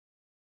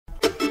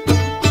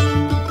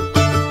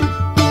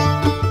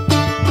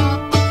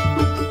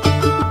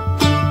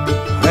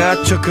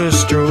I took a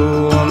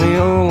stroll on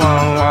the old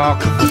long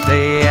walk of the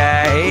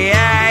day.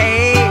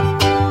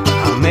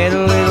 I met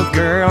a little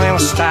girl and we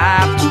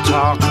stopped to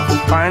talk of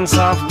a fine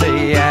soft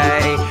day. And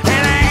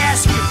I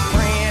asked her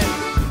friend,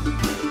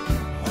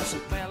 what's a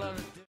fella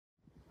to do?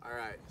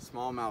 Alright,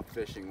 smallmouth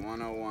fishing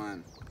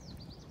 101.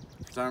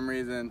 For some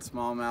reason,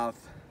 smallmouth,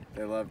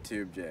 they love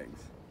tube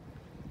jigs.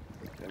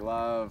 They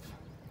love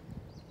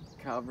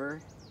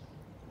cover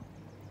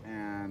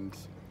and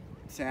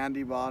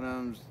sandy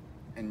bottoms,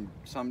 and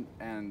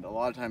a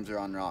lot of times they're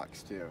on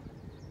rocks too.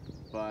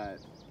 But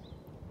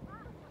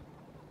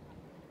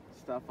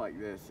stuff like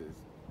this is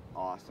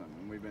awesome,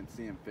 and we've been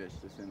seeing fish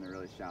just in the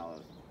really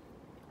shallows.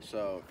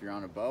 So if you're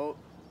on a boat,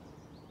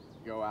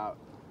 go out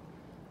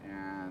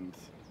and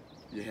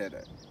you hit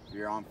it. If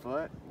you're on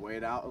foot,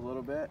 wade out a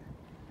little bit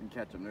and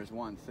catch them. There's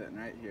one sitting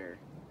right here.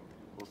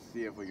 We'll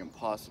see if we can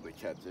possibly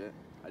catch it.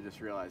 I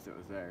just realized it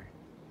was there.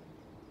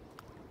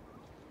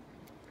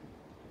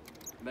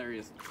 There he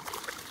is.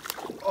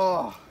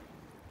 Oh!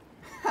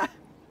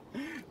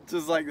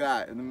 Just like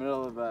that, in the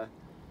middle of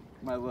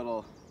my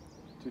little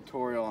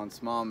tutorial on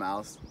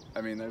smallmouths.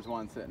 I mean, there's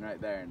one sitting right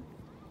there and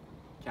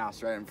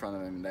cast right in front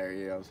of him, and there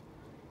he goes.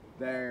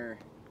 They're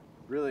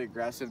really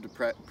aggressive to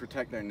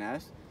protect their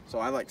nest, so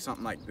I like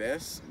something like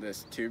this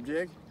tube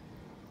jig,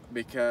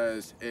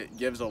 because it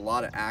gives a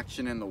lot of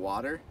action in the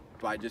water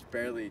by just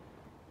barely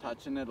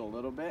touching it a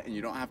little bit, and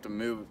you don't have to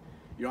move,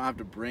 you don't have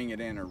to bring it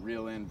in or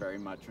reel in very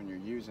much when you're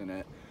using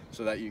it,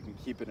 so that you can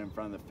keep it in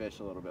front of the fish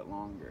a little bit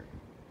longer.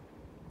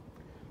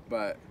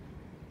 But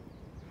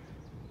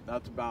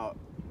that's about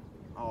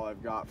all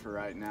I've got for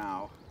right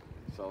now,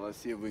 so let's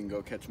see if we can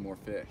go catch more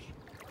fish.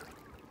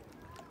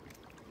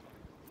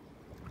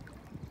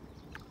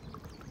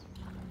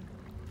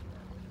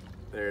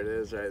 There it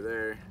is right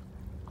there.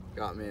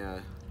 Got me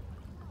a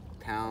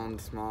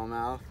pound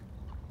smallmouth.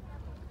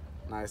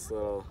 Nice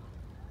little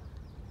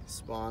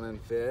spawning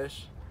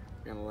fish.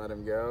 Gonna let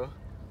him go.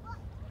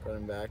 Put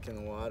him back in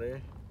the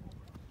water.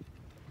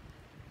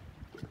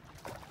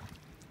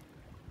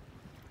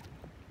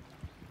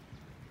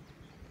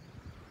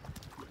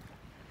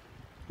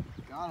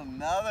 Got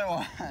another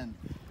one.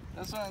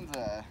 This one's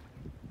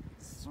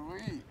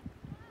sweet.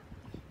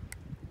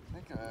 I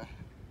think a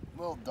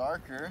little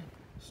darker.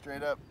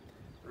 Straight up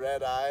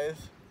red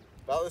eyes.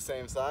 About the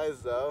same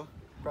size though.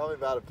 Probably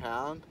about a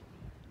pound.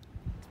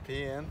 It's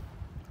peeing.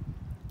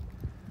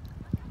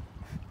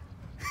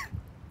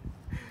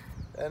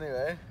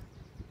 Anyway,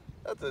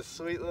 that's a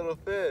sweet little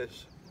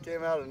fish.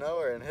 Came out of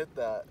nowhere and hit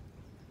that.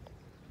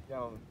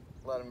 Gonna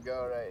let him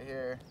go right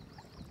here.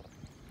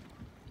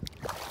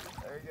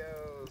 There he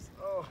goes.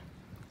 Oh.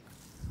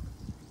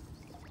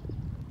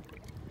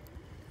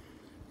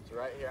 So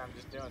right here I'm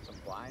just doing some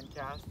blind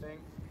casting.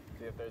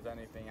 See if there's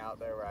anything out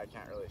there where I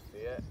can't really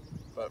see it.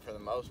 But for the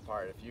most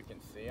part, if you can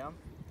see them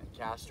and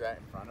cast right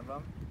in front of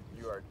them,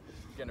 you are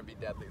gonna be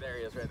deadly. There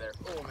he is right there.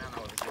 Oh man,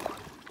 that was a good one.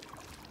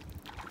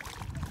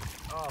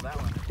 Oh, that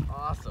one is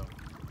awesome.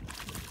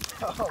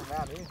 Oh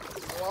man, he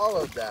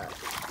swallowed that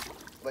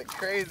like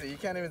crazy. You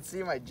can't even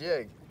see my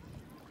jig.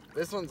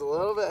 This one's a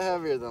little bit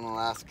heavier than the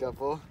last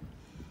couple.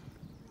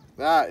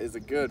 That is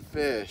a good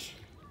fish.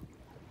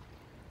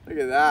 Look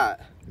at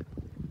that.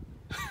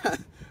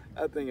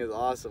 That thing is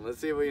awesome. Let's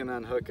see if we can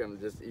unhook him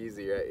just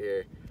easy right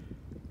here.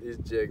 These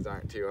jigs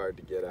aren't too hard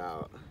to get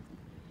out.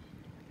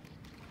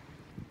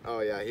 Oh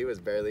yeah, he was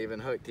barely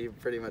even hooked. He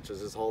pretty much was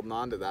just holding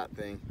on to that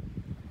thing.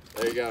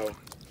 There you go.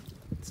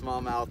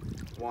 Smallmouth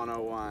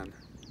 101.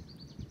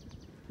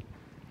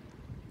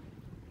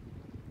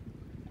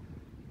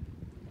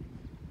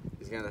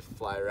 He's gonna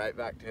fly right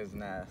back to his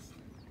nest.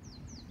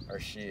 Or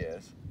she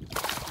is.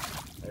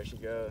 There she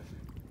goes.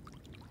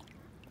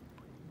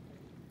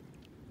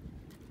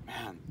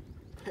 Man,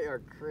 they are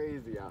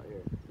crazy out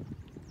here.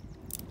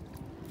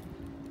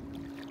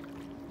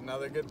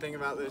 Another good thing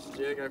about this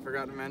jig I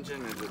forgot to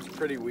mention is it's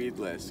pretty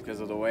weedless because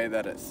of the way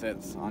that it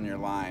sits on your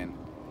line.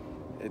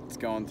 It's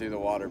going through the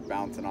water,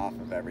 bouncing off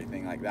of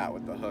everything like that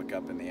with the hook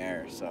up in the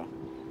air. So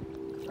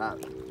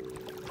that's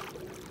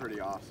pretty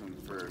awesome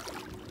for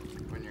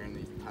when you're in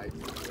these tight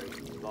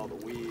situations with all the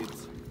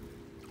weeds.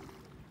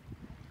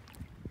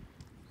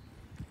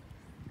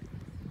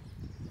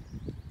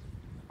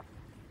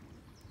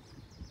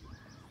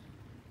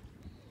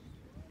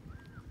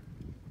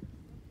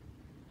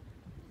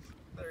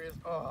 There he is.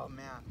 Oh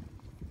man.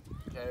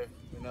 Okay,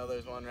 we know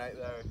there's one right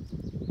there. Let's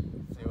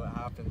see what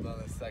happens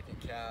on this second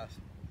cast.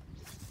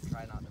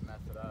 Try not to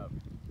mess it up.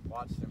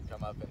 Watched him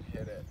come up and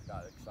hit it.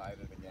 Got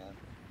excited again.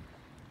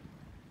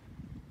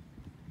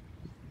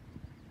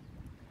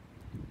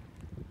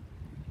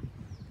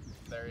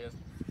 There he is.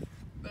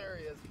 There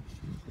he is.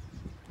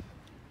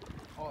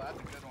 Oh, that's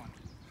a good one.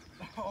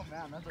 Oh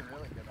man, that's a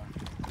really good one.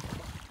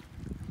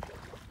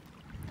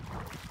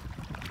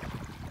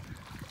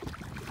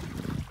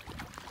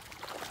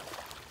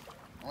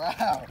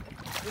 Wow,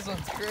 this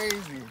one's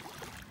crazy.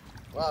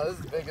 Wow, this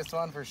is the biggest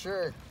one for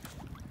sure.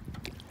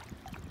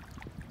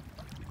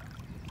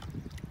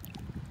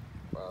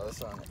 Wow, this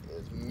one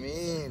is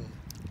mean.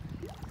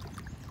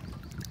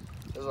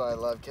 This is why I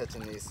love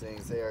catching these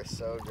things. They are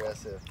so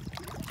aggressive.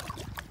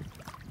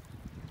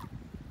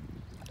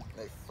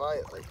 They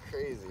fight like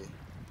crazy.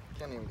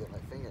 Can't even get my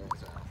finger in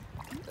his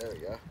mouth. There we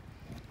go.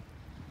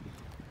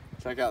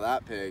 Check out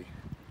that pig.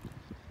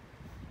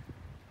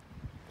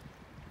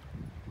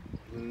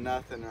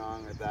 Nothing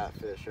wrong with that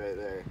fish right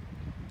there.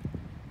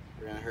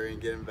 We're gonna hurry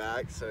and get him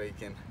back so he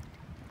can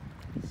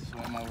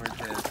swim over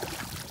to his...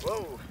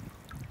 Whoa!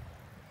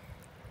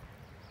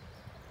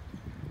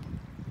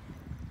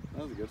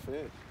 That was a good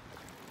fish.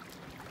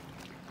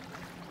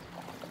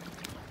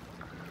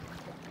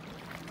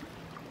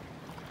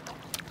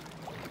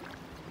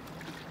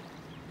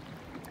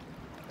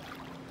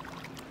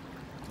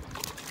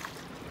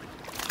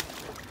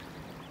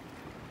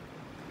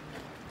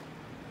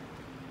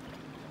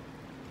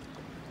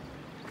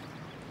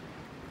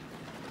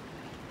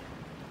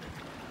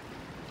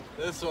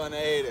 This one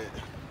ate it.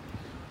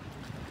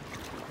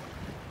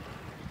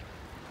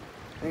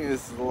 I think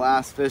this is the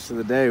last fish of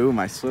the day. Ooh,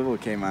 my swivel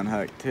came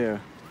unhooked too.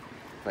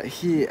 But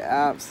he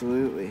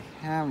absolutely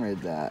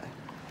hammered that.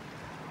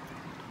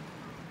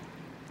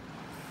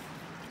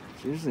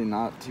 It's usually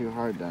not too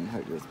hard to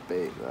unhook this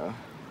bait though.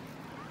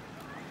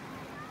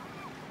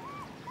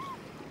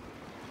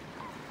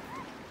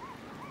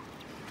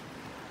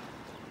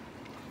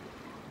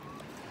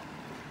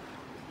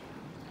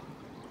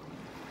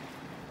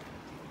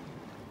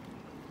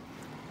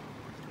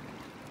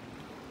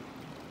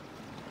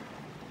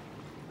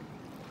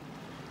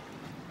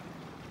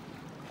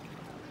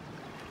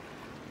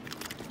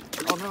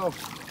 Oh no!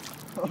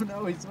 Oh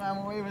no, he swam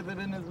away with it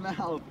in his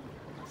mouth.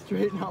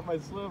 Straighten out my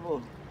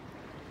swivel.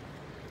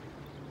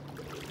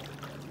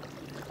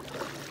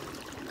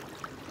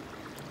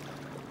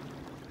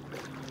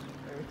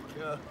 There he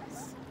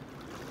goes.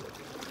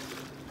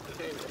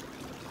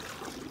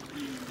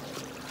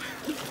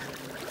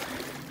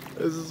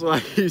 This is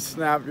why you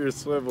snap your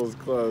swivels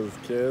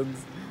closed,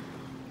 kids.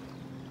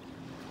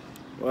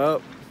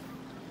 Well,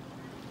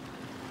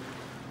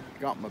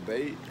 got my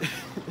bait.